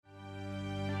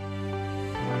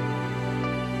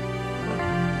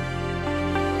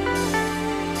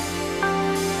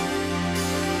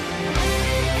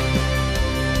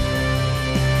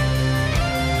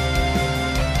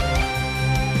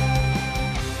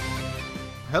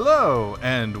Hello,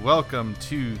 and welcome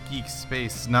to Geek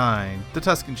Space 9, the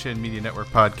Tuscan Shed Media Network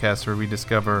podcast where we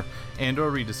discover and or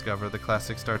rediscover the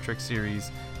classic Star Trek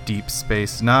series Deep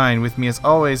Space Nine. With me as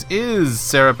always is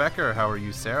Sarah Becker. How are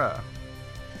you, Sarah?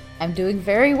 I'm doing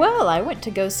very well. I went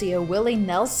to go see a Willie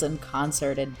Nelson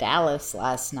concert in Dallas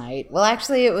last night. Well,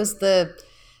 actually, it was the,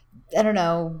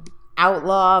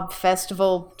 Outlaw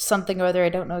Festival something or other. I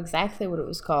don't know exactly what it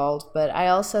was called, but I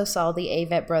also saw the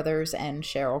Avett Brothers and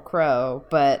Sheryl Crow,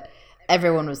 but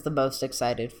everyone was the most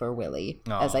excited for Willie,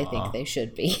 as I think they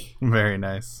should be. Very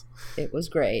nice. It was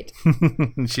great.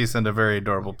 She sent a very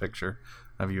adorable picture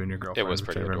of you and your girlfriend. It was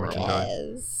pretty adorable.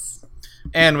 Yes.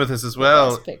 And with us as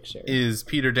well is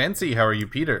Peter Dancy. How are you,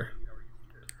 Peter?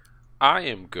 I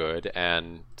am good,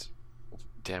 and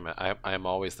damn it, I am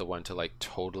always the one to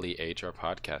totally age our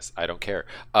podcast. I don't care.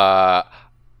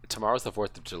 Tomorrow's the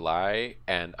 4th of July,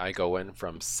 and I go in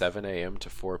from 7 a.m. to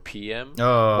 4 p.m.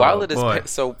 Oh, while it is boy.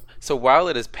 So while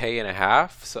it is pay and a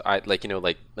half, so I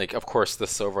of course the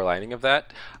silver lining of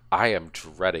that, I am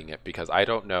dreading it because I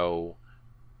don't know.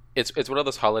 It's one of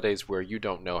those holidays where you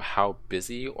don't know how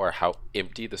busy or how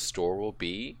empty the store will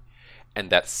be, and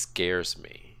that scares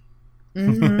me.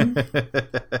 Mm-hmm.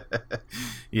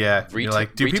 Yeah, you're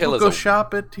like, do people go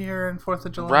shop it here in 4th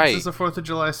of July? Right. This is a 4th of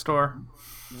July store.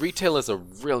 Retail is a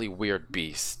really weird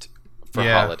beast for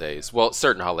holidays. Well,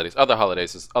 certain holidays. Other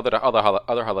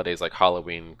holidays like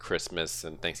Halloween, Christmas,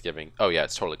 and Thanksgiving. Oh yeah,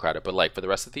 it's totally crowded. But for the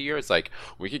rest of the year, it's like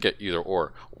we could get either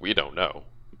or. We don't know.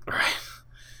 Right.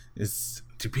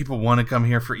 Do people want to come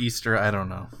here for Easter? I don't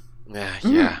know.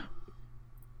 Yeah.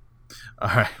 All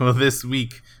right. Well, this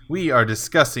week we are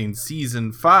discussing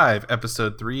Season 5,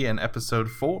 Episode 3 and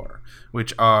Episode 4,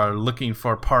 which are Looking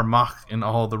for Parmach in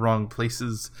All the Wrong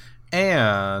Places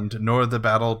and Nor the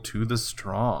Battle to the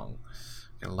Strong.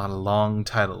 Got a lot of long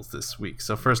titles this week.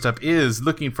 So first up is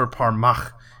Looking for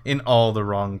Parmach in All the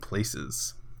Wrong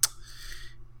Places.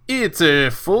 It's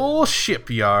a full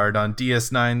shipyard on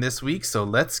DS9 this week, so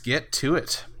let's get to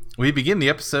it. We begin the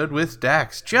episode with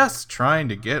Dax just trying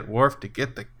to get Worf to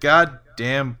get the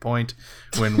goddamn point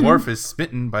when Worf is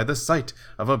smitten by the sight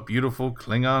of a beautiful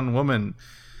Klingon woman.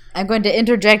 I'm going to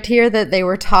interject here that they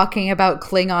were talking about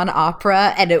Klingon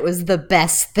opera, and it was the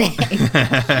best thing.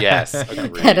 Yes,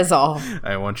 agreed. That is all.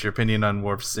 I want your opinion on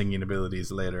Worf's singing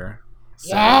abilities later.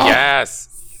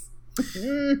 Yes.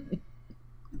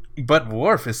 But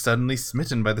Worf is suddenly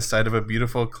smitten by the sight of a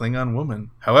beautiful Klingon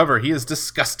woman. However, he is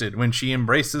disgusted when she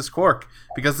embraces Quark,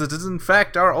 because it is in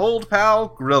fact our old pal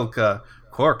Grilka,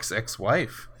 Quark's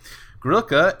ex-wife.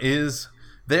 Grilka is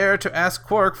there to ask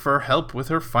Quark for help with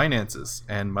her finances,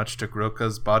 and much to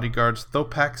Grilka's bodyguard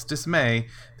Thopak's dismay,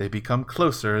 they become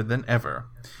closer than ever.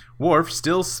 Worf,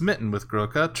 still smitten with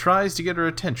Grilka, tries to get her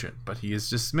attention, but he is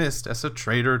dismissed as a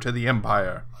traitor to the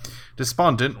Empire.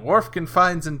 Despondent, Worf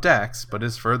confides in Dax, but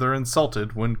is further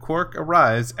insulted when Quark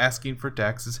arrives asking for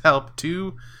Dax's help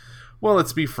to, well,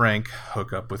 let's be frank,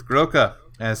 hook up with Grilka,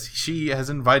 as she has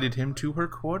invited him to her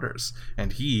quarters,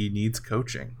 and he needs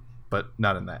coaching. But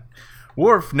not in that.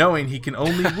 Worf, knowing he can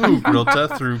only woo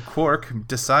Grilka through Quark,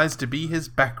 decides to be his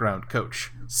background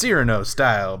coach. Cyrano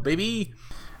style, baby!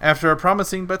 After a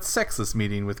promising but sexless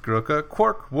meeting with Grilka,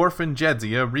 Quark, Worf, and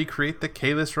Jadzia recreate the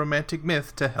Kahless romantic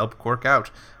myth to help Quark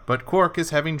out, but Quark is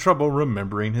having trouble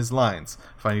remembering his lines,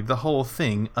 finding the whole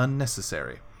thing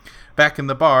unnecessary. Back in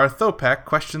the bar, Thopak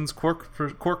questions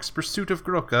Quark's pursuit of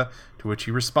Grilka, to which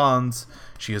he responds,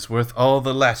 "She is worth all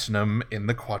the latinum in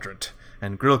the quadrant,"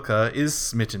 and Grilka is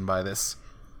smitten by this.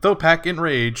 Thopak,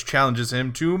 enraged, challenges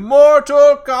him to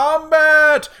Mortal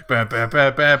Kombat!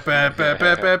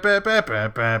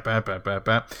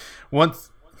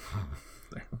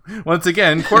 Once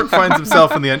again, Quark finds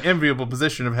himself in the unenviable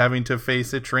position of having to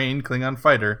face a trained Klingon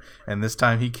fighter, and this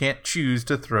time he can't choose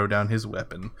to throw down his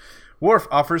weapon. Worf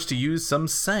offers to use some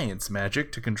science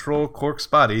magic to control Quark's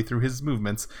body through his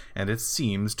movements, and it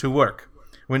seems to work.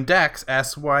 When Dax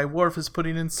asks why Worf is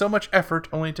putting in so much effort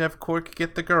only to have Quark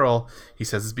get the girl, he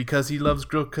says it's because he loves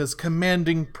Grilka's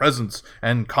commanding presence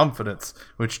and confidence,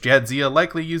 which Jadzia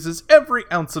likely uses every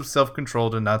ounce of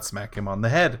self-control to not smack him on the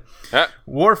head.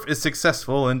 Worf is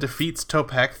successful and defeats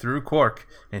Thopak through Quark,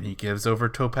 and he gives over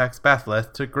Topak's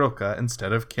bat'leth to Grilka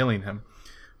instead of killing him.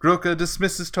 Grilka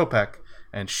dismisses Thopak,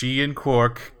 and she and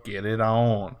Quark get it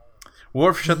on.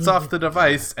 Worf shuts off the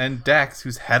device, and Dax,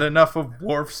 who's had enough of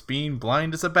Worf's being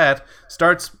blind as a bat,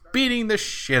 starts beating the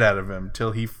shit out of him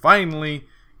till he finally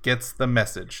gets the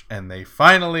message. And they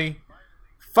finally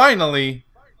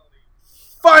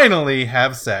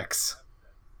have sex.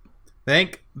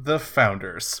 Thank the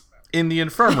founders. In the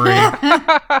infirmary,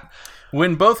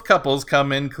 when both couples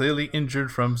come in clearly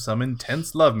injured from some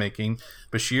intense lovemaking,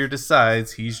 Bashir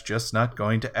decides he's just not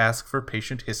going to ask for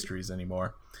patient histories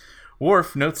anymore.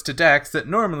 Worf notes to Dax that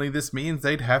normally this means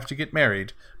they'd have to get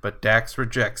married, but Dax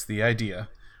rejects the idea.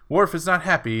 Worf is not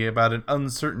happy about an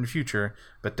uncertain future,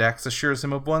 but Dax assures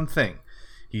him of one thing.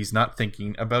 He's not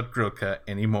thinking about Grilka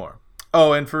anymore.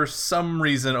 Oh, and for some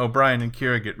reason, O'Brien and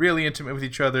Kira get really intimate with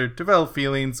each other, develop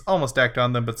feelings, almost act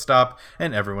on them, but stop,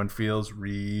 and everyone feels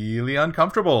really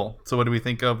uncomfortable. So what do we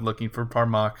think of looking for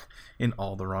Parmak in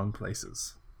all the wrong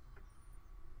places?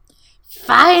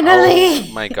 Finally!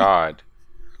 Oh my god.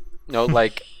 No,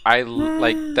 like I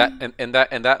like that, and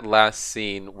that last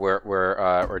scene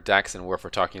where Dax and Worf are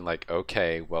talking like,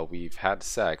 okay, well, we've had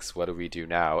sex, what do we do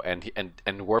now?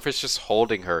 And Worf is just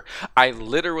holding her. I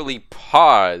literally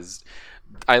paused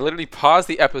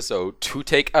the episode to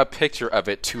take a picture of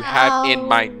it to have in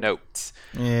my notes.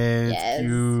 It's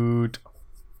cute.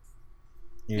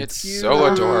 It's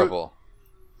so adorable.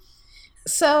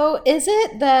 So is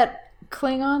it that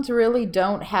Klingons really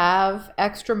don't have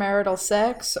extramarital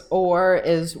sex, or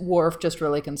is Worf just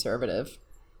really conservative?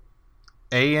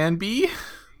 A and B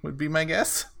would be my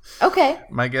guess. Okay.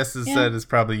 My guess is that it's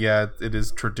probably, it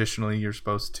is traditionally you're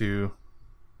supposed to,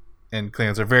 and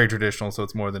Klingons are very traditional, so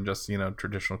it's more than just,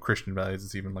 traditional Christian values.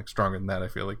 It's even like stronger than that, I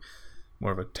feel like.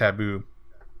 More of a taboo.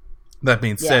 That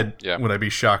being said, would I be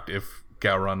shocked if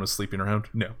Gowron was sleeping around?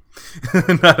 No.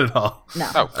 Not at all.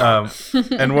 No.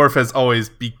 And Worf has always,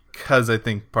 because I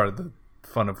think part of the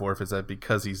fun of Worf is that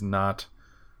because he's not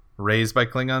raised by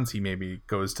Klingons, he maybe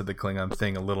goes to the Klingon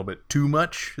thing a little bit too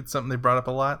much. It's something they brought up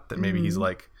a lot, that maybe he's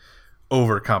like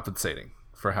overcompensating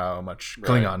for how much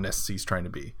Klingon-ness he's trying to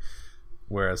be.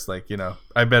 Whereas, like,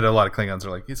 I bet a lot of Klingons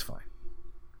are like, it's fine.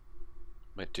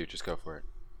 My dude, just go for it.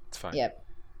 It's fine. Yep.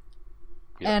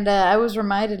 And I was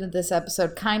reminded in this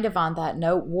episode, kind of on that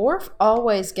note, Worf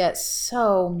always gets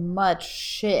so much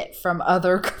shit from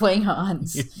other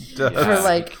Klingons. He does. For,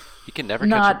 like, he can never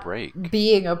catch a break. Not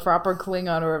being a proper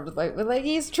Klingon, or like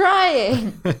he's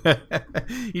trying.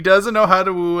 He doesn't know how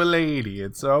to woo a lady.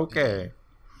 It's okay.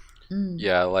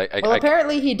 Yeah, like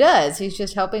apparently he does. He's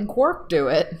just helping Quark do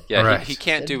it. Yeah, right. he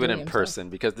can't do it in person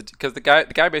because the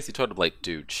guy basically told him, like,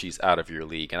 dude, she's out of your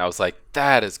league. And I was like,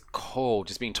 that is cold.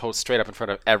 Just being told straight up in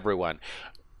front of everyone,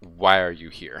 why are you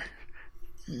here?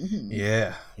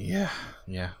 Yeah.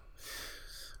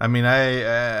 I mean,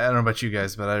 I don't know about you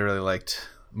guys, but I really liked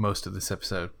most of this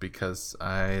episode because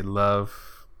I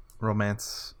love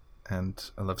romance. And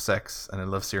I love sex, and I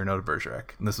love Cyrano de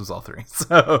Bergerac, and this was all three.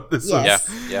 So this was,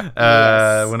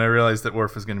 when I realized that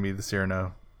Worf was going to be the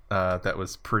Cyrano, that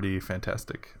was pretty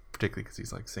fantastic. Particularly because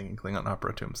he's like singing Klingon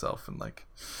opera to himself, and like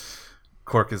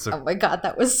Quark is. Oh my god,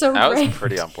 that was so great! I was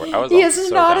pretty on board. He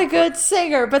is not a good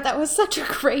singer, but that was such a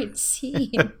great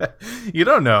scene. You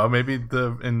don't know. Maybe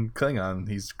in Klingon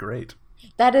he's great.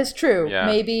 That is true. Yeah.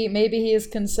 Maybe he is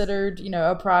considered,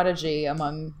 a prodigy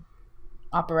among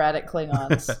operatic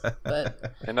Klingons,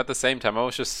 but and at the same time I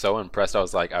was just so impressed. I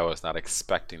was like, I was not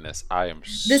expecting this. I am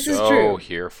this is true.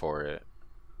 Here for it.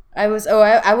 I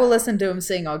will listen to him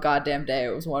sing all goddamn day.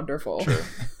 It was wonderful. True.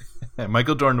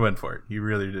 Michael Dorn went for it. He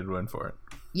really did win for it.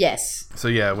 Yes. So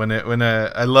yeah, when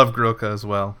I love Grilka as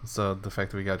well. So the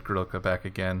fact that we got Grilka back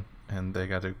again and they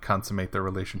got to consummate their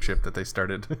relationship that they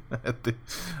started at the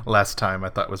last time, I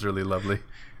thought was really lovely.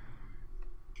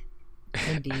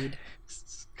 Indeed.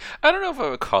 I don't know if I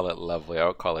would call it lovely. I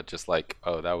would call it just like,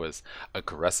 oh, that was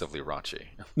aggressively raunchy.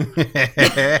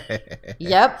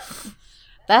 Yep.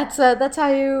 That's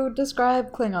how you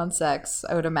describe Klingon sex,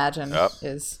 I would imagine,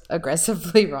 is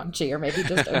aggressively raunchy, or maybe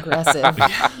just aggressive.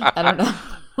 I don't know.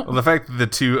 Well, the fact that the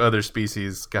two other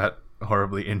species got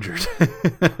horribly injured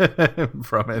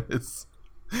from it is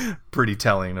pretty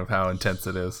telling of how intense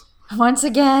it is. Once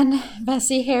again,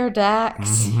 messy hair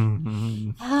Dax.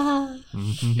 Yeah,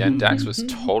 and Dax was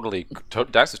totally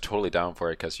down for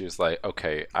it because she was like,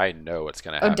 okay, I know what's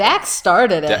gonna happen. Oh, Dax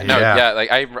started it. Like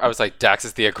I was like, Dax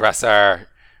is the aggressor.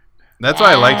 That's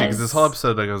why I liked it, because this whole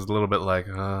episode I was a little bit like,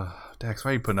 Dax,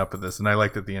 why are you putting up with this? And I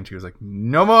liked at the end she was like,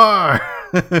 no more.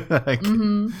 Like,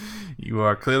 you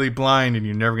are clearly blind and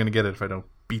you're never gonna get it if I don't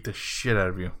beat the shit out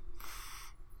of you.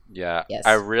 Yeah, yes.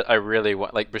 I really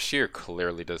want, like, Bashir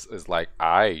clearly is like,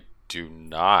 I do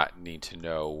not need to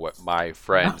know what my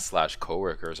friends /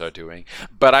 coworkers are doing,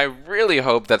 but I really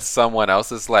hope that someone else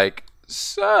is like,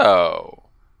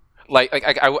 so, like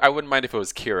I wouldn't mind if it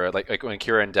was Kira, like when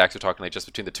Kira and Dax are talking, like, just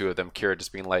between the two of them, Kira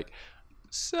just being like,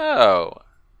 so,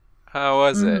 how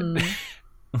was it?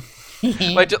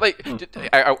 I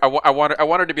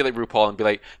want her to be like RuPaul and be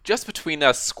like, just between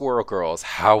us squirrel girls,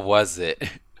 how was it?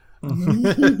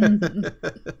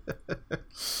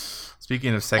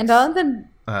 Speaking of sex,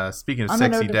 speaking of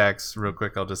sexy Dax, real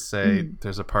quick, I'll just say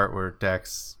there's a part where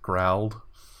Dax growled.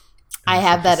 I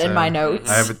have that in my notes.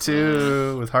 I have it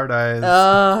too, with hard eyes.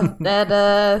 Oh,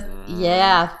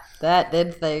 yeah, that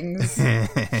did things. Me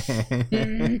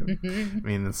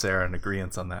and Sarah in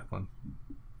agreement on that one.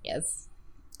 Yes.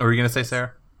 What were you gonna say,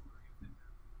 Sarah?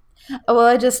 Oh, well,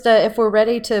 I just if we're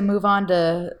ready to move on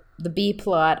to the B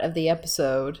plot of the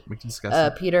episode, we can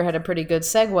discuss Peter had a pretty good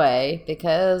segue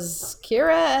because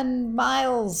Kira and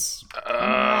Miles.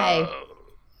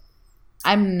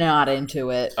 I'm not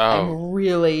into it. I'm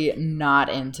really not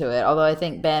into it. Although I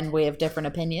think, Ben, we have different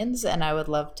opinions, and I would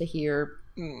love to hear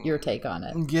your take on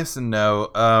it. Yes and no.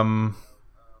 I'm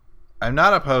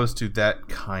not opposed to that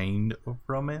kind of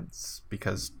romance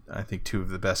because I think two of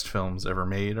the best films ever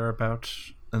made are about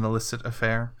an illicit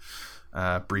affair.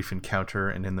 Brief Encounter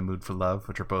and In the Mood for Love,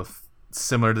 which are both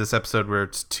similar to this episode where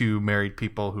it's two married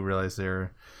people who realize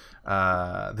they're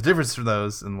the difference from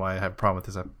those and why I have a problem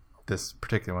with this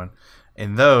particular one.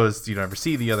 In those, you don't ever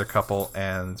see the other couple,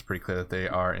 and it's pretty clear that they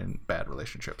are in bad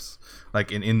relationships.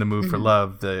 Like in The Mood for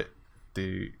Love, the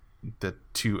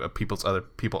two of other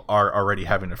people are already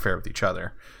having an affair with each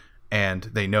other, and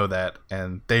they know that,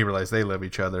 and they realize they love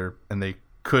each other, and they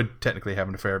could technically have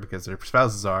an affair because their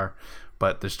spouses are,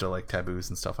 but there's still like taboos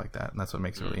and stuff like that, and that's what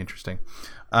makes it really interesting.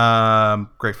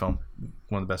 Great film,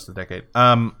 one of the best of the decade.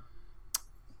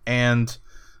 And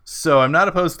so I'm not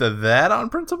opposed to that on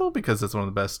principle because it's one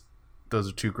of the best. Those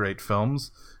are two great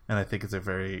films, and I think it's a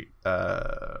very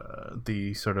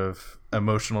the sort of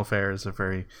emotional affair is a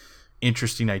very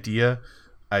interesting idea.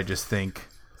 I just think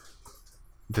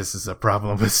this is a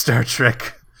problem with Star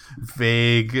Trek.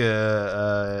 Vague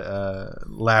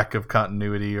lack of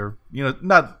continuity, or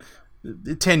not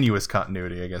tenuous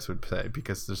continuity, I guess would say,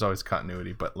 because there's always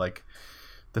continuity, but like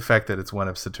the fact that it's one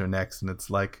episode to the next and it's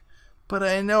like, but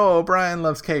I know O'Brien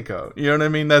loves Keiko. You know what I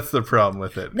mean? That's the problem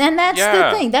with it. And that's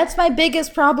the thing. That's my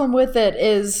biggest problem with it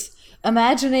is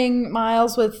imagining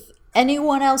Miles with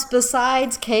anyone else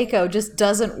besides Keiko just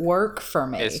doesn't work for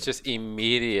me. It's just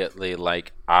immediately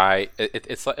like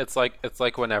it's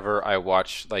like whenever I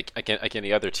watch like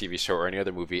any other TV show or any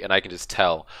other movie, and I can just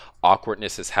tell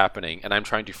awkwardness is happening, and I'm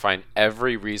trying to find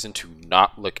every reason to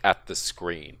not look at the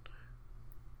screen.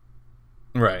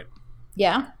 Right.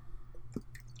 Yeah.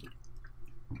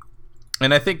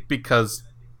 And I think because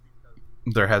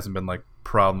there hasn't been like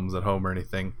problems at home or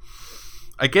anything,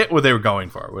 I get what they were going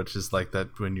for, which is like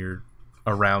that when you're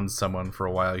around someone for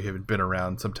a while, you haven't been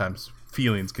around, sometimes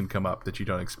feelings can come up that you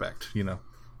don't expect, I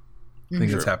think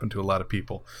that's happened to a lot of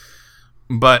people.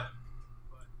 But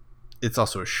it's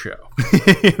also a show.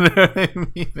 You know what I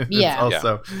mean? It's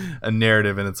also a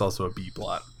narrative, and it's also a B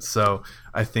plot. So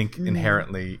I think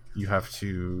inherently you have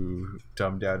to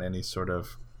dumb down any sort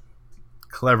of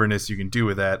cleverness you can do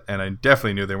with that, and I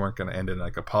definitely knew they weren't going to end in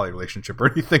like a poly relationship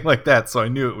or anything like that, so I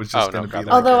knew it was just going to be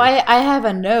like although I have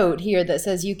a note here that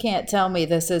says you can't tell me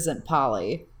this isn't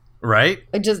poly, right?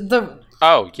 It was to the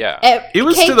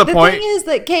point. The thing is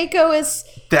that Keiko is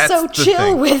so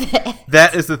chill with it.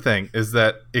 That is the thing, is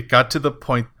that it got to the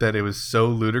point that it was so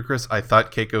ludicrous I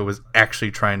thought Keiko was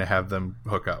actually trying to have them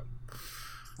hook up.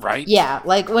 Right? Yeah,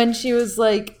 like when she was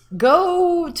like,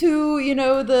 go to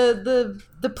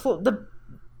the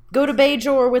go to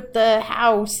Bajor with the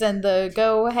house and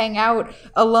go hang out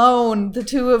alone, the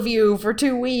two of you, for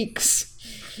 2 weeks.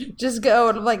 Just go.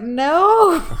 And I'm like,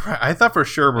 no. I thought for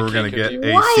sure we were going to get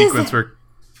a sequence where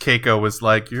Keiko was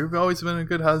like, you've always been a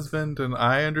good husband, and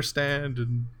I understand,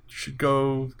 and you should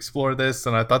go explore this.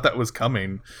 And I thought that was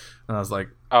coming. And I was like,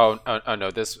 oh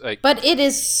no, this like. But it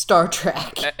is Star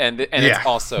Trek. And it's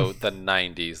also the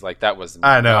 90s. Like, that was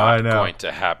not going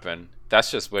to happen. That's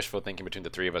just wishful thinking between the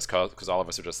three of us, because all of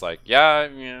us are just like, yeah.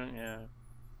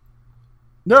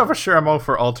 No, for sure, I'm all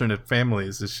for alternate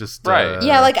families. It's just right.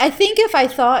 Yeah, like I think if I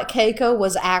thought Keiko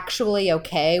was actually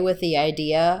okay with the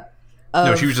idea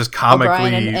of she was just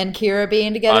comically O'Brien and Kira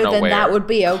being together, unaware. then that would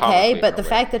be okay. But the unaware.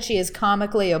 fact that she is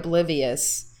comically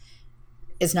oblivious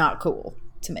is not cool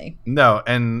to me. No,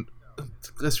 and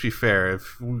let's be fair.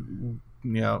 If you're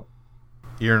in a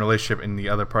relationship and the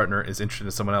other partner is interested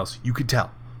in someone else, you could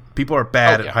tell. People are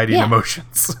bad at hiding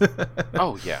emotions.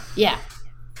 Oh, yeah. Yeah.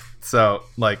 So,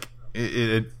 like,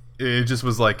 it just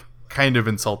was, like, kind of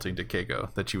insulting to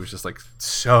Keiko that she was just, like,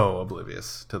 so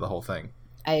oblivious to the whole thing.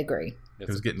 I agree. It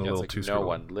was getting a little too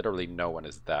screwed. Literally no one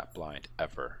is that blind,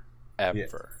 ever. Ever. Yeah.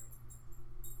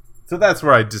 So that's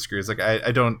where I disagree. It's like,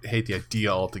 I don't hate the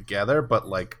idea altogether, but,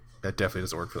 like, that definitely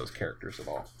doesn't work for those characters at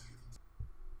all.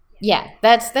 Yeah,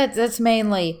 that's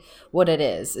mainly what it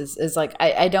is like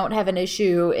I don't have an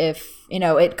issue if,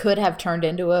 it could have turned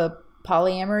into a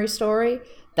polyamory story.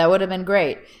 That would have been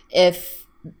great. If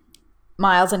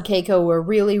Miles and Keiko were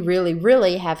really, really,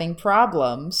 really having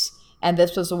problems and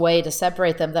this was a way to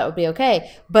separate them, that would be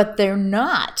okay. But they're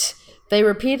not. They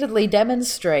repeatedly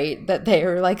demonstrate that they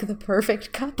are like the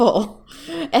perfect couple.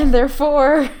 And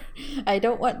therefore, I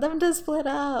don't want them to split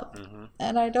up. Mm-hmm.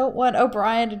 And I don't want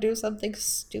O'Brien to do something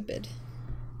stupid.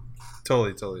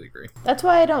 Totally agree. That's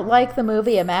why I don't like the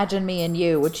movie Imagine Me and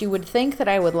You, which you would think that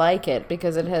I would like it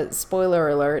because it has, spoiler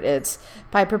alert, it's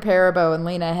Piper Perabo and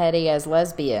Lena Headey as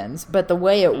lesbians. But the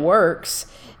way it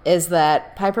works is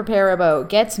that Piper Perabo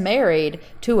gets married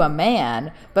to a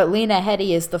man, but Lena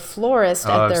Headey is the florist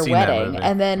at their wedding.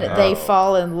 And then they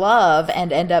fall in love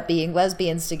and end up being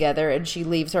lesbians together, and she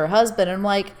leaves her husband. And I'm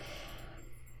like,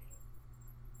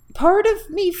 part of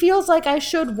me feels like I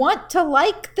should want to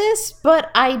like this,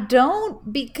 but I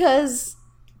don't, because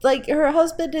like her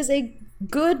husband is a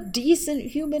good,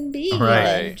 decent human being,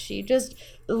 and she just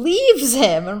leaves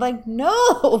him. I'm like,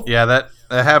 no. Yeah, that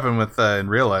happened with in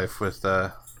real life with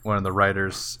one of the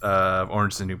writers of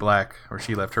Orange is the New Black, where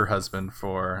she left her husband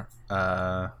for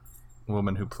a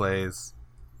woman who plays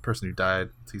the person who died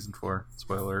in season 4.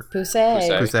 Spoiler.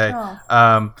 Poussey.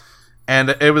 Oh. And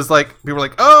it was like, people were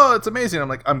like, oh, it's amazing. I'm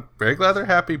like, I'm very glad they're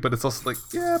happy, but it's also like,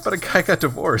 yeah, but a guy got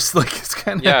divorced. Like, it's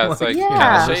kind of kind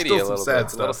of shady a little bit.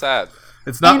 It's a little sad.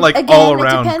 It's not like again, all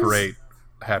around great,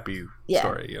 happy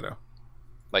story,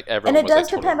 Like everyone. And it does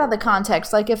depend on the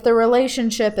context. Like if the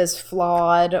relationship is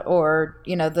flawed, or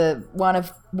the one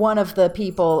of the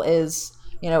people is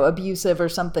abusive or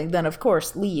something, then of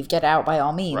course leave, get out by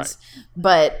all means. Right.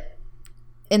 But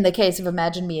in the case of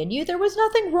Imagine Me and You, there was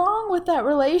nothing wrong with that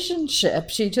relationship.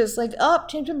 She just like,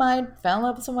 changed her mind, fell in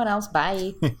love with someone else.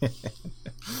 Bye.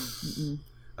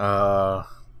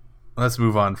 Let's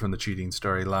move on from the cheating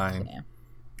storyline. Yeah.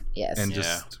 Yes. And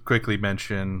just quickly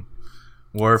mention,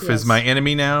 Worf is my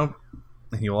enemy now,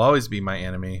 and he will always be my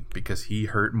enemy because he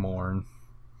hurt Morn.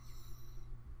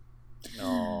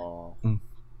 No.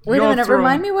 Wait a minute.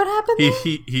 Remind me what happened.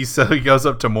 He goes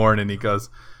up to Morn and he goes,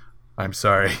 I'm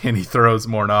sorry, and he throws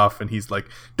Morn off, and he's like,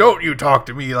 don't you talk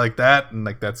to me like that, and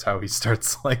like that's how he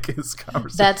starts like his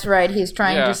conversation. That's right, he's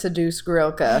trying to seduce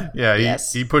Grilka. Yeah,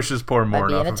 he pushes poor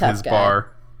Morn off of his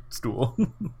bar stool.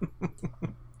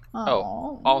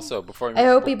 Also before I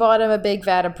hope he bought him a big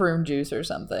vat of prune juice or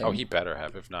something. Oh, he better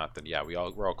have. If not, then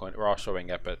we're all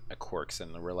showing up at Quark's,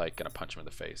 and we're like gonna punch him in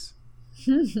the face.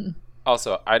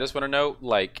 Also, I just want to know,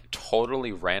 like,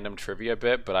 totally random trivia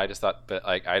bit, but I just thought that,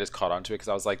 like, I just caught on to it because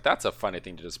I was like, that's a funny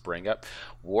thing to just bring up.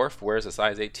 Worf wears a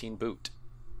size 18 boot.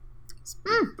 It's a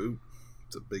big boot.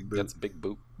 It's a big boot. That's a big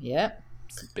boot. Yeah.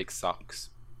 Some big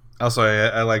socks. Also,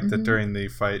 I like that during the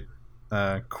fight,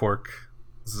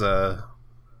 Quark's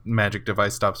magic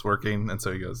device stops working, and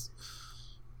so he goes,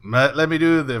 let me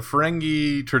do the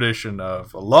Ferengi tradition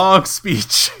of a long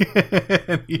speech.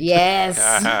 Yes.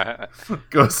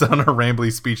 Goes on a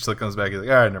rambly speech till it comes back. He's like,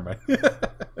 all right, never mind.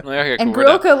 Okay, cool, and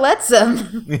Grilka lets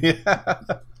him. Yeah.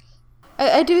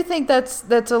 I do think that's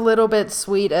a little bit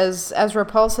sweet. As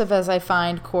repulsive as I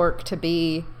find Quark to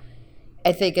be,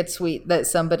 I think it's sweet that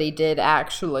somebody did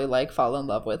actually like fall in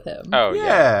love with him. Oh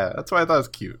yeah. That's why I thought it was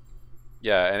cute.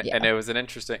 Yeah, and it was an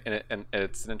interesting, and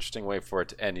it's an interesting way for it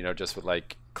to end, just with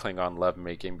like Klingon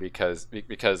lovemaking, because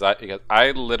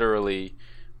I literally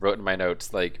wrote in my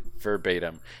notes, like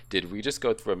verbatim, did we just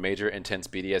go through a major intense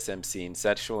BDSM scene,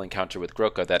 sexual encounter with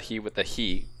Grilka that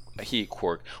he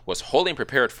Quark was wholly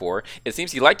prepared for? It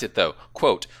seems he liked it though.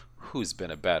 Quote, who's been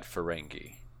a bad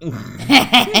Ferengi?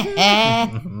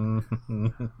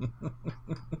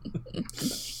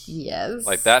 Yes.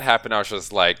 Like that happened, I was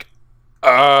just like,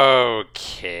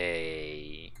 okay.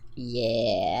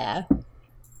 Yeah.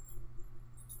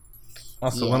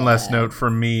 Also, one last note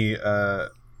from me.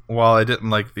 While I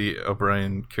didn't like the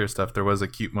O'Brien Kira stuff, there was a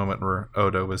cute moment where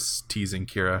Odo was teasing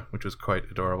Kira, which was quite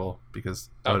adorable because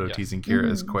Odo teasing Kira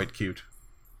is quite cute.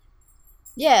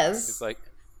 Yes. It's like,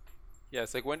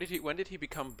 when did he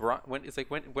become when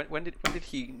did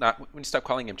he stop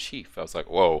calling him Chief? I was like,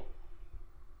 whoa.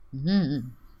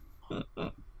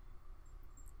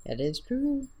 That is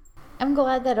true. I'm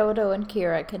glad that Odo and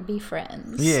Kira can be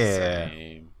friends. Yeah.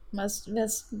 Same. Must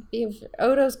be.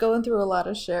 Odo's going through a lot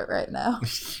of shit right now.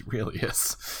 He really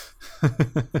is.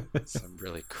 Some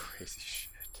really crazy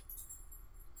shit.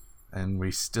 And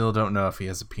we still don't know if he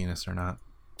has a penis or not.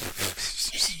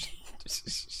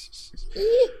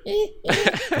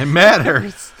 It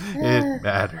matters. It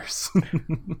matters.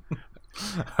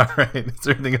 All right. Is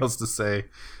there anything else to say?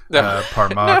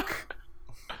 Parmak.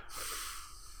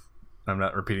 I'm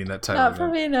not repeating that title. Not for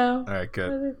me, no. All right,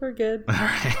 good. I think we're good. All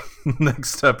right.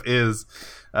 Next up is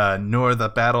Nor the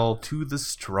Battle to the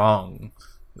Strong.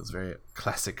 It was a very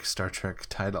classic Star Trek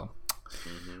title.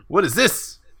 Mm-hmm. What is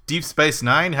this? Deep Space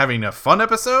Nine having a fun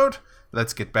episode?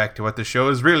 Let's get back to what the show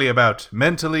is really about.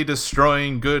 Mentally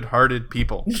destroying good-hearted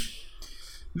people.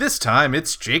 This time,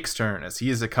 it's Jake's turn, as he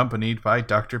is accompanied by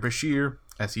Dr. Bashir,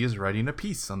 as he is writing a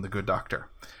piece on the Good Doctor.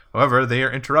 However, they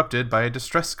are interrupted by a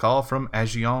distress call from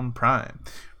Aegeon Prime,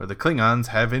 where the Klingons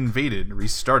have invaded,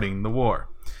 restarting the war.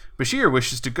 Bashir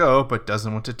wishes to go, but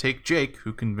doesn't want to take Jake,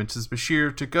 who convinces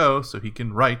Bashir to go so he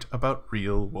can write about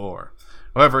real war.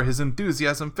 However, his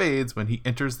enthusiasm fades when he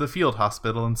enters the field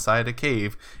hospital inside a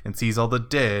cave and sees all the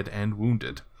dead and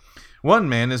wounded. One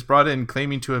man is brought in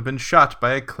claiming to have been shot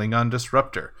by a Klingon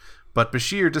disruptor, but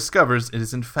Bashir discovers it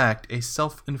is in fact a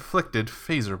self-inflicted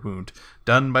phaser wound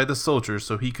done by the soldiers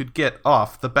so he could get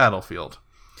off the battlefield.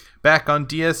 Back on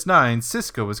DS9,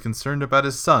 Sisko is concerned about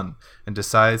his son and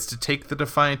decides to take the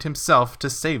Defiant himself to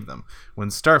save them when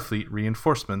Starfleet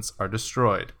reinforcements are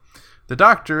destroyed. The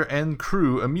Doctor and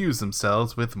crew amuse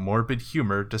themselves with morbid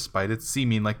humor despite it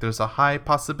seeming like there's a high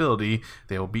possibility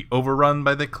they will be overrun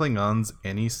by the Klingons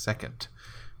any second.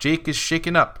 Jake is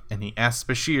shaken up, and he asks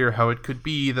Bashir how it could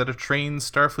be that a trained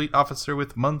Starfleet officer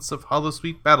with months of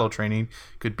holosuite battle training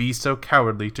could be so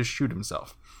cowardly to shoot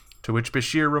himself. To which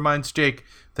Bashir reminds Jake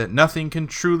that nothing can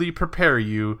truly prepare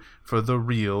you for the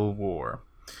real war.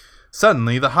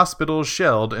 Suddenly, the hospital is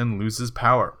shelled and loses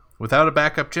power. Without a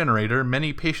backup generator,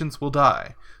 many patients will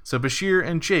die, so Bashir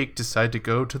and Jake decide to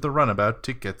go to the runabout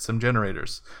to get some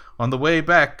generators. On the way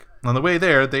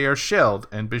there, they are shelled,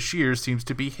 and Bashir seems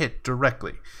to be hit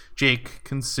directly. Jake,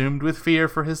 consumed with fear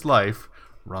for his life,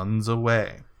 runs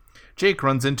away. Jake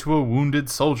runs into a wounded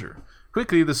soldier.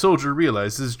 Quickly, the soldier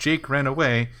realizes Jake ran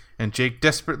away, and Jake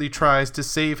desperately tries to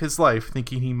save his life,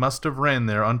 thinking he must have ran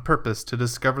there on purpose to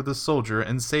discover the soldier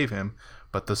and save him,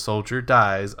 but the soldier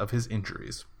dies of his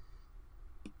injuries.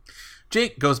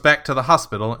 Jake goes back to the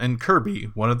hospital, and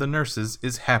Kirby, one of the nurses,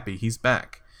 is happy he's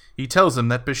back. He tells him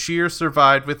that Bashir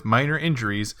survived with minor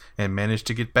injuries and managed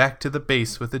to get back to the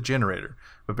base with a generator,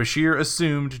 but Bashir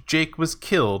assumed Jake was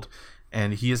killed,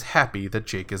 and he is happy that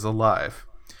Jake is alive.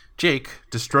 Jake,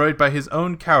 destroyed by his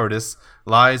own cowardice,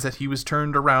 lies that he was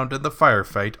turned around in the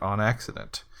firefight on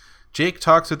accident. Jake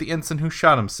talks with the ensign who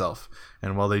shot himself,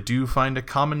 and while they do find a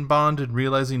common bond in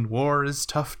realizing war is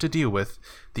tough to deal with,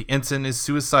 the ensign is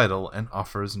suicidal and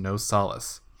offers no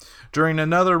solace. During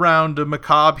another round of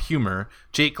macabre humor,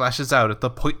 Jake lashes out at the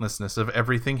pointlessness of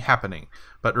everything happening,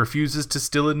 but refuses to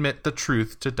still admit the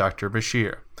truth to Dr.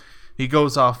 Bashir. He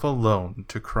goes off alone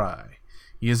to cry.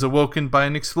 He is awoken by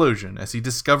an explosion as he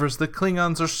discovers the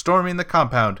Klingons are storming the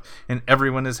compound and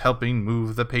everyone is helping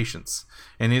move the patients.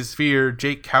 In his fear,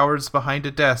 Jake cowers behind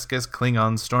a desk as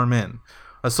Klingons storm in.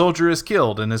 A soldier is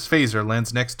killed and his phaser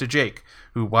lands next to Jake,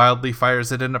 who wildly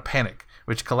fires it in a panic,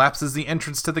 which collapses the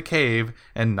entrance to the cave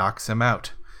and knocks him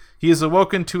out. He is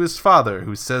awoken to his father,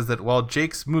 who says that while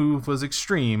Jake's move was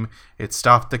extreme, it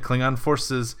stopped the Klingon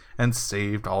forces and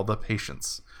saved all the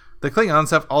patients. The Klingons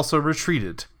have also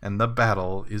retreated, and the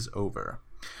battle is over.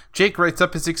 Jake writes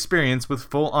up his experience with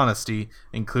full honesty,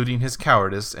 including his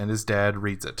cowardice, and his dad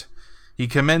reads it. He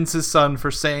commends his son for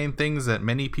saying things that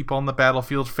many people on the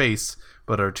battlefield face,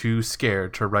 but are too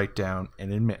scared to write down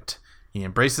and admit. He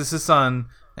embraces his son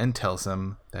and tells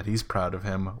him that he's proud of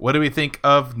him. What do we think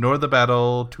of Nor the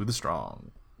Battle to the Strong?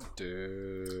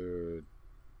 Dude.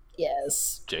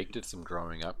 Yes. Jake did some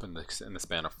growing up in the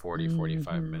span of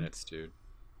 45 minutes, dude.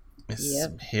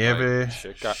 Yep. Heavy.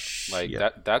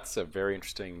 That's a very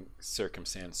interesting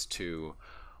circumstance to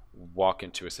walk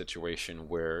into a situation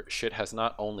where shit has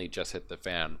not only just hit the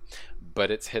fan, but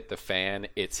it's hit the fan,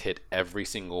 it's hit every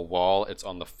single wall, it's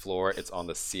on the floor, it's on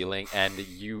the ceiling, and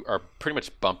you are pretty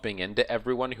much bumping into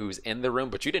everyone who's in the room,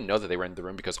 but you didn't know that they were in the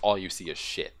room because all you see is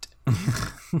shit.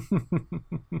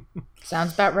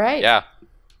 Sounds about right.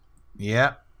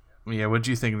 Yeah. What do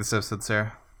you think of this episode,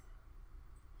 Sarah?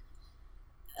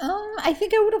 I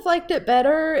think I would have liked it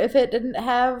better if it didn't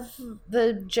have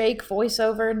the Jake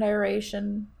voiceover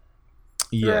narration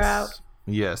throughout.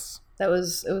 Yes. It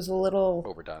was a little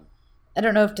overdone. I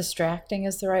don't know if distracting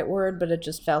is the right word, but it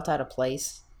just felt out of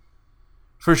place.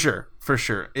 For sure.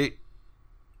 It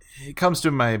comes to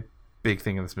my big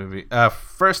thing in this movie.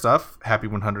 First off, happy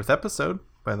 100th episode,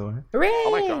 by the way. Hooray!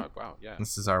 Oh my god, wow, yeah.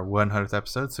 This is our 100th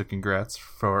episode, so congrats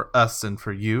for us and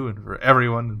for you and for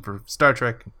everyone and for Star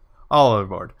Trek, all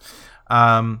aboard.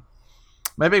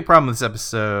 My big problem with this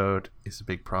episode is a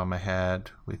big problem I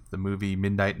had with the movie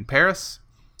Midnight in Paris,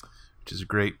 which is a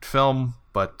great film,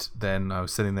 But then I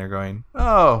was sitting there going,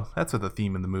 oh, that's what the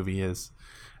theme of the movie is.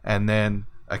 And then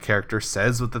a character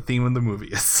says what the theme of the movie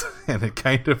is. And it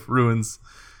kind of ruins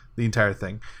the entire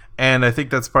thing. And I think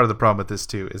that's part of the problem with this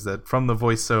too, is that from the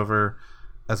voiceover,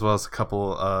 as well as a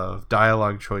couple of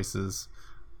dialogue choices,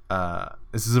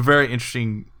 this is a very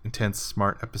interesting, intense,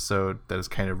 smart episode that is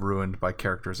kind of ruined by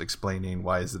characters explaining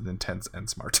why is it intense and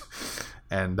smart.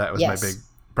 And that was my big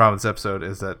problem with this episode,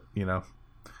 is that, you know,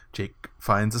 Jake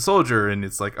finds a soldier and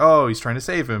it's like, oh, he's trying to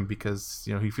save him because,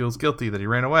 you know, he feels guilty that he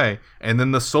ran away. And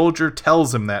then the soldier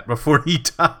tells him that before he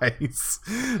dies.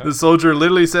 The soldier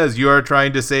literally says, you are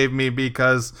trying to save me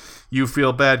because you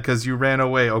feel bad because you ran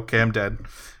away. Okay, I'm dead.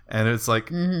 And it's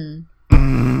like...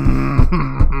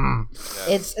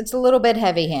 It's a little bit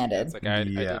heavy-handed. It's like I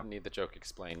didn't need the joke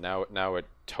explained. Now it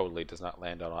totally does not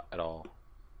land at all.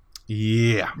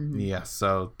 Yeah. Yeah,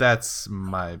 so that's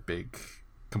my big...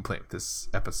 complaint with this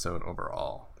episode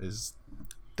overall, is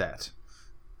that.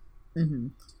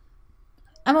 I'm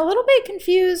a little bit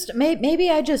confused. Maybe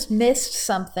I just missed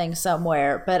something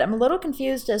somewhere, but I'm a little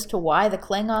confused as to why the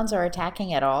Klingons are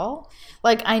attacking at all.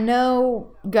 Like, I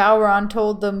know Gowron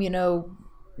told them, you know,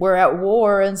 we're at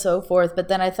war and so forth, but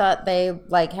then I thought they,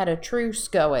 like, had a truce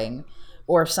going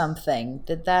or something.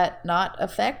 Did that not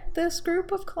affect this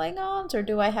group of Klingons, or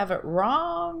do I have it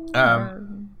wrong?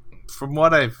 From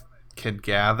what I can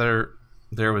gather,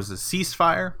 there was a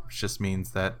ceasefire, which just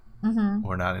means that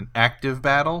we're not in active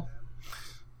battle,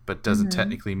 but doesn't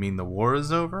technically mean the war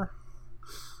is over.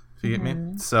 If you get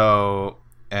me? So,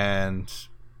 and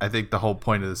I think the whole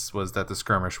point of this was that the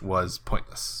skirmish was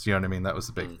pointless. You know what I mean? That was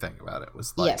the big thing about it.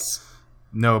 Was like,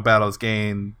 no battles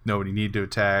gained, nobody needed to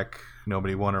attack,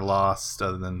 nobody won or lost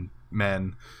other than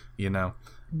men. You know,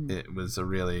 it was a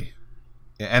really,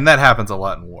 and that happens a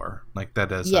lot in war. Like that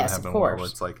does happen in war. Where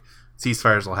it's like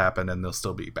ceasefires will happen and there'll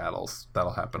still be battles.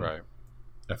 That'll happen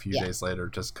a few days later,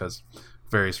 just because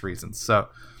various reasons. So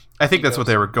I think that's what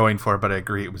they were going for, but I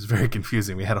agree it was very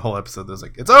confusing. We had a whole episode that was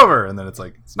like, it's over, and then it's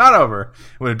like, it's not over.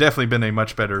 It would have definitely been a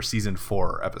much better season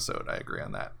 4 episode. I agree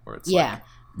on that, where it's like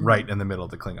right in the middle of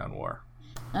the Klingon War.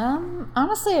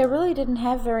 Honestly, I really didn't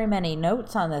have very many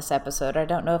notes on this episode. I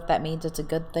don't know if that means it's a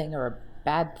good thing or a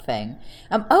bad thing.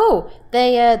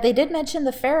 They did mention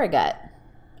the Farragut,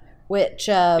 which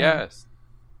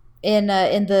in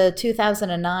the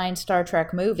 2009 Star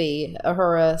Trek movie,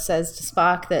 Uhura says to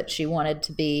Spock that she wanted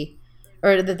to be,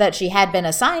 or that she had been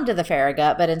assigned to the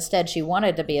Farragut, but instead she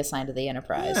wanted to be assigned to the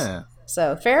Enterprise. Yeah.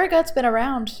 So Farragut's been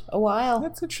around a while.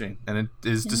 That's interesting, and it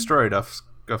is destroyed off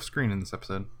screen in this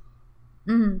episode.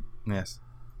 Yes.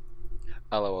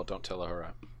 LOL, don't tell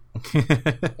Uhura.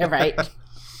 You're right.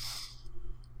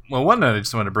 Well, one note I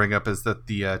just want to bring up is that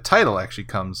the title actually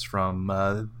comes from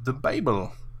the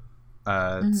Bible.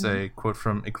 It's a quote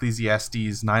from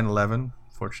Ecclesiastes 9:11,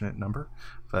 fortunate number.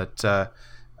 But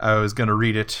I was going to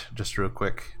read it just real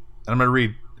quick. And I'm going to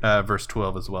read verse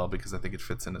 12 as well, because I think it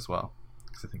fits in as well.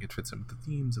 Because I think it fits in with the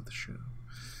themes of the show.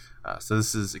 So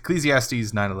this is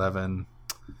Ecclesiastes 9:11.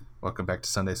 Welcome back to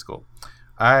Sunday School.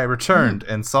 I returned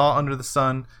and saw under the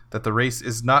sun that the race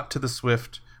is not to the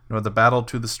swift, nor the battle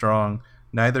to the strong,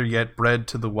 neither yet bread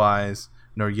to the wise,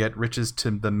 nor yet riches to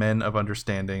the men of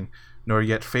understanding, nor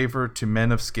yet favor to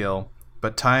men of skill,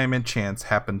 but time and chance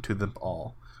happen to them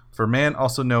all. For man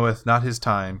also knoweth not his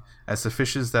time, as the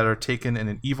fishes that are taken in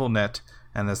an evil net,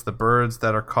 and as the birds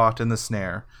that are caught in the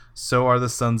snare, so are the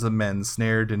sons of men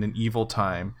snared in an evil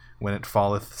time, when it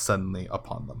falleth suddenly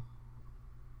upon them.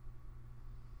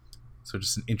 So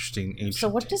just an interesting ancient... So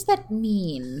what does that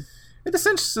mean? It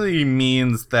essentially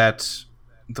means that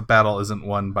the battle isn't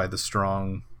won by the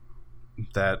strong,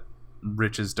 that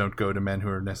riches don't go to men who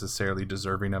are necessarily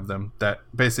deserving of them, that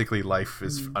basically life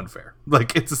is unfair.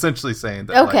 Like, it's essentially saying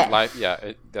that life,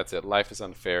 that's it. Life is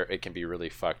unfair. It can be really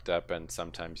fucked up, and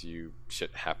sometimes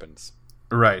shit happens.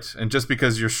 Right. And just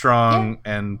because you're strong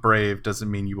and brave doesn't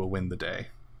mean you will win the day.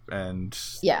 And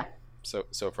So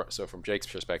from Jake's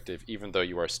perspective, even though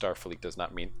you are Starfleet does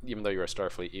not mean, even though you are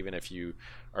Starfleet, even if you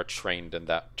are trained in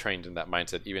that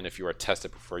mindset, even if you are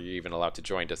tested before you're even allowed to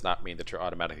join, does not mean that you're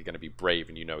automatically going to be brave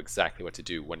and you know exactly what to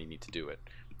do when you need to do it.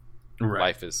 Right.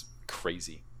 Life is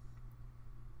crazy.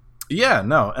 Yeah,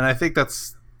 no, and I think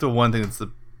that's the one thing that's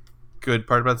the good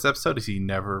part about this episode, is he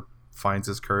never finds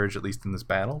his courage, at least in this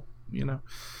battle, you know.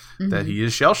 That he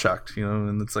is shell-shocked, you know,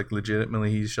 and it's like legitimately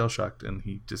he's shell-shocked and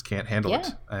he just can't handle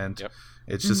it. And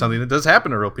it's just something that does happen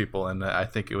to real people, and I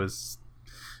think it was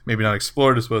maybe not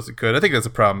explored as well as it could. I think that's a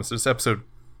problem. So this episode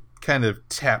kind of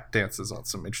tap dances on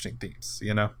some interesting themes,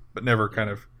 you know, but never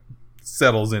kind of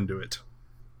settles into it.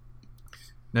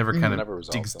 Never kind of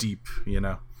digs deep, you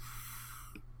know.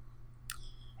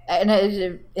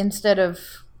 And instead of,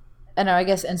 I don't know, I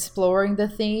guess exploring the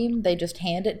theme, they just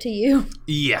hand it to you.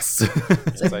 Yes.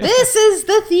 It's like, This is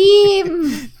the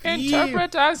theme.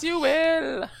 interpret as you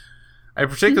will. I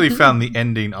particularly found the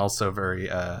ending also very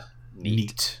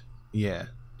neat. Yeah.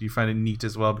 Do you find it neat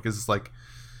as well? Because it's like,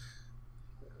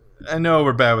 I know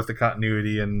we're bad with the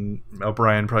continuity, and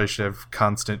O'Brien probably should have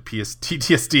constant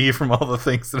PTSD from all the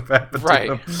things that have happened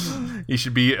to him. He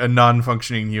should be a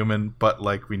non-functioning human, but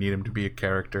like we need him to be a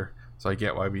character. So I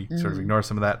get why we sort of ignore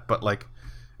some of that. But like,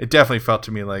 it definitely felt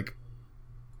to me like,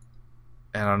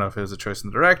 I don't know if it was a choice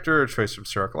from the director or a choice from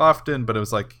Cirroc Lofton, but it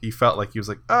was like he felt like he was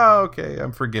like, oh, okay,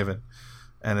 I'm forgiven.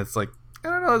 And it's like, I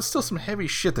don't know, it's still some heavy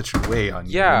shit that should weigh on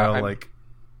you. Yeah, you know, like.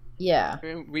 Yeah, I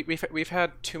mean, we've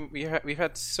had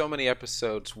so many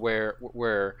episodes where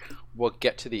we'll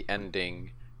get to the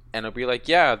ending, and it'll be like,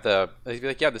 the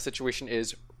situation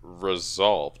is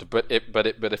resolved, but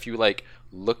if you like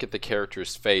look at the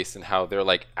character's face and how they're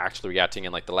like actually reacting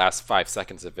in like the last 5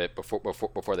 seconds of it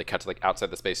before they cut to like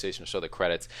outside the space station to show the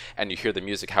credits, and you hear the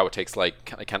music, how it takes like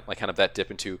kind of that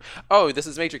dip into, oh, this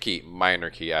is major key,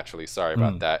 minor key, actually, sorry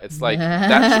about that. It's like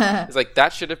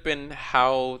that should have been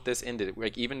how this ended.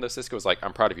 Like, even though Sisko was like,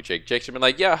 I'm proud of you, Jake should have been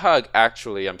like, yeah, hug,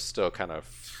 actually I'm still kind of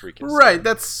freaking Right,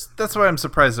 that's why I'm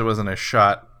surprised there wasn't a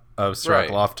shot of Cirroc Right.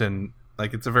 Lofton.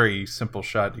 Like, it's a very simple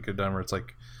shot you could have done where it's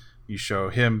like you show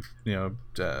him,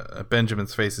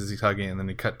 Benjamin's face as he's hugging, and then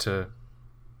you cut to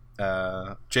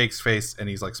Jake's face and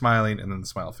he's like smiling, and then the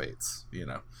smile fades,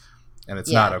 and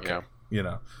it's not okay,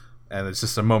 and it's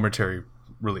just a momentary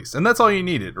release, and that's all you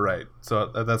needed, right? So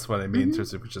that's what I mean. So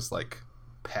it was just like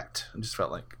pet. It just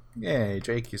felt like, yay,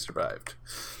 Jake, you survived.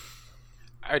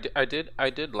 I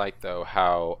did like though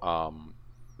how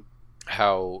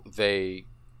they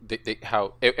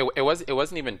how it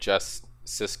wasn't even just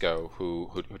Sisko who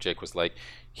Jake was like,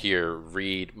 here,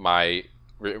 read my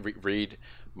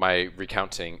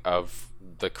recounting of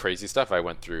the crazy stuff I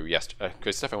went through last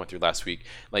week.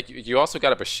 Like, you also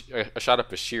got a shot of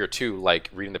Bashir too, like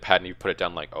reading the pad, and you put it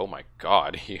down like, oh my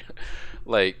god,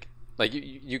 like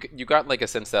you got like a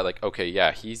sense that like, okay,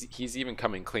 yeah, he's even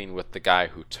coming clean with the guy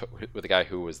who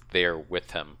was there with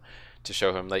him, to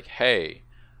show him like, hey,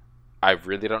 I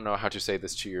really don't know how to say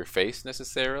this to your face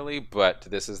necessarily, but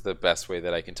this is the best way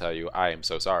that I can tell you I am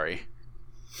so sorry.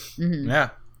 Yeah.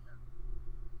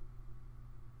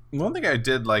 One thing I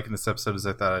did like in this episode is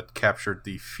I thought it captured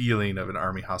the feeling of an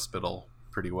army hospital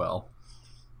pretty well.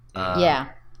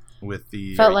 With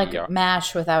the felt like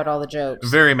MASH without all the jokes.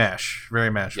 Very MASH,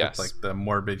 Yes. with like the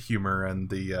morbid humor and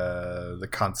the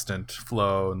constant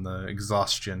flow and the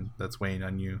exhaustion that's weighing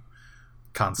on you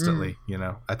constantly.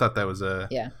 I thought that was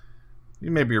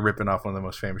maybe you're ripping off one of the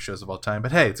most famous shows of all time,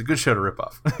 but hey, it's a good show to rip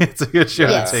off. It's a good show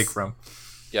to take from.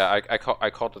 Yeah, I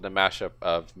called it a mashup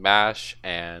of MASH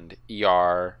and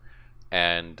ER,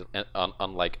 and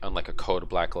on like a Code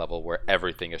Black level where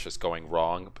everything is just going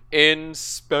wrong in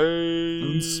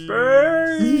space.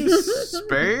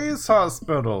 Space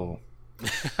hospital.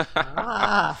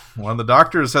 One of the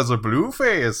doctors has a blue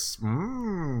face.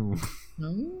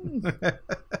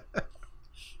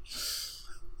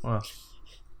 Well,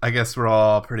 I guess we're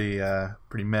all pretty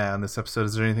mad on this episode.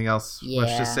 Is there anything else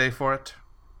much to say for it?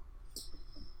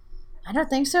 I don't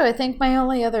think so. I think my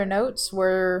only other notes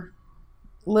were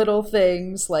little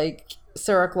things like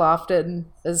Cirroc Lofton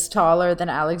is taller than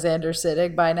Alexander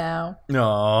Siddig by now.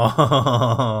 No.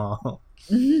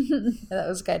 That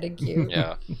was kind of cute.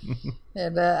 Yeah.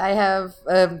 And I have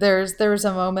there was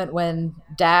a moment when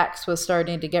Dax was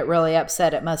starting to get really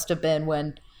upset. It must have been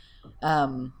when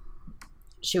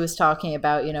she was talking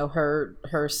about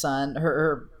her son,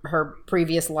 her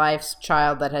previous life's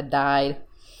child that had died.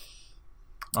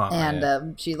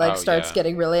 She starts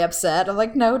getting really upset. I'm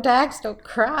like, no, Dax, don't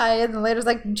cry. And then later's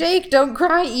like, Jake, don't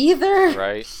cry either.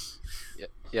 Right.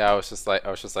 Yeah, I was just like,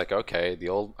 okay, the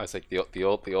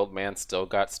old man still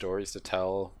got stories to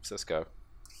tell Sisko.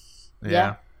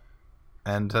 Yeah.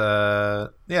 And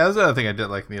that was another thing I did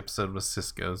like in the episode, was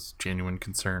Sisko's genuine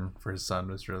concern for his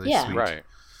son was really sweet. Right.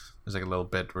 There's like a little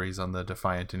bit where he's on the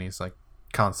Defiant and he's like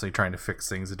constantly trying to fix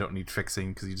things that don't need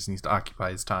fixing because he just needs to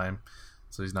occupy his time.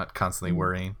 So he's not constantly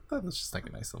worrying. That was just like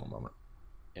a nice little moment.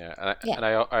 Yeah, and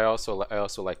I also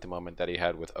like the moment that he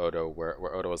had with Odo,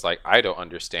 where Odo was like, "I don't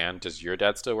understand. Does your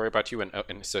dad still worry about you?"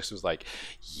 And Six was like,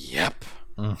 "Yep."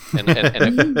 And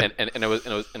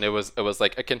it was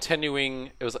like a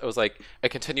continuing. It was like a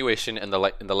continuation in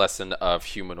the lesson of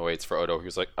humanoids for Odo. He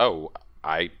was like, "Oh,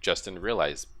 I just didn't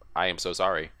realize. I am so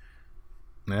sorry."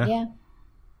 Yeah.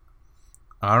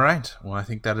 All right. Well, I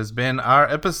think that has been our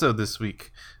episode this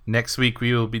week. Next week,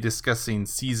 we will be discussing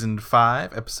Season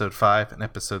 5, Episode 5, and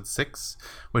Episode 6,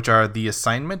 which are The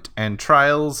Assignment and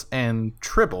Trials and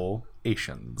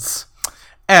Tribble-ations.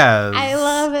 As I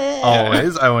love it.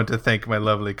 always, I want to thank my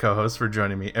lovely co-hosts for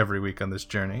joining me every week on this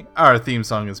journey. Our theme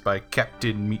song is by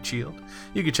Captain Meatshield.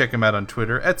 You can check him out on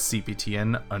Twitter at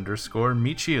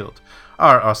CPTN_Meatshield.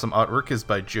 Our awesome artwork is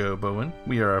by Joe Bowen.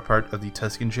 We are a part of the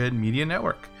Tuscan Shed Media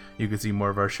Network. You can see more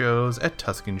of our shows at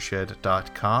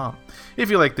TuscanShed.com.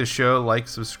 If you like this show, like,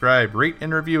 subscribe, rate,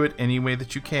 and review it any way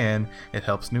that you can. It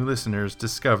helps new listeners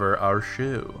discover our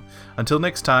show. Until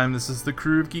next time, this is the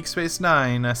crew of Geek Space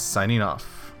 9 signing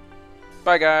off.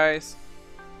 Bye, guys.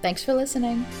 Thanks for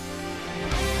listening.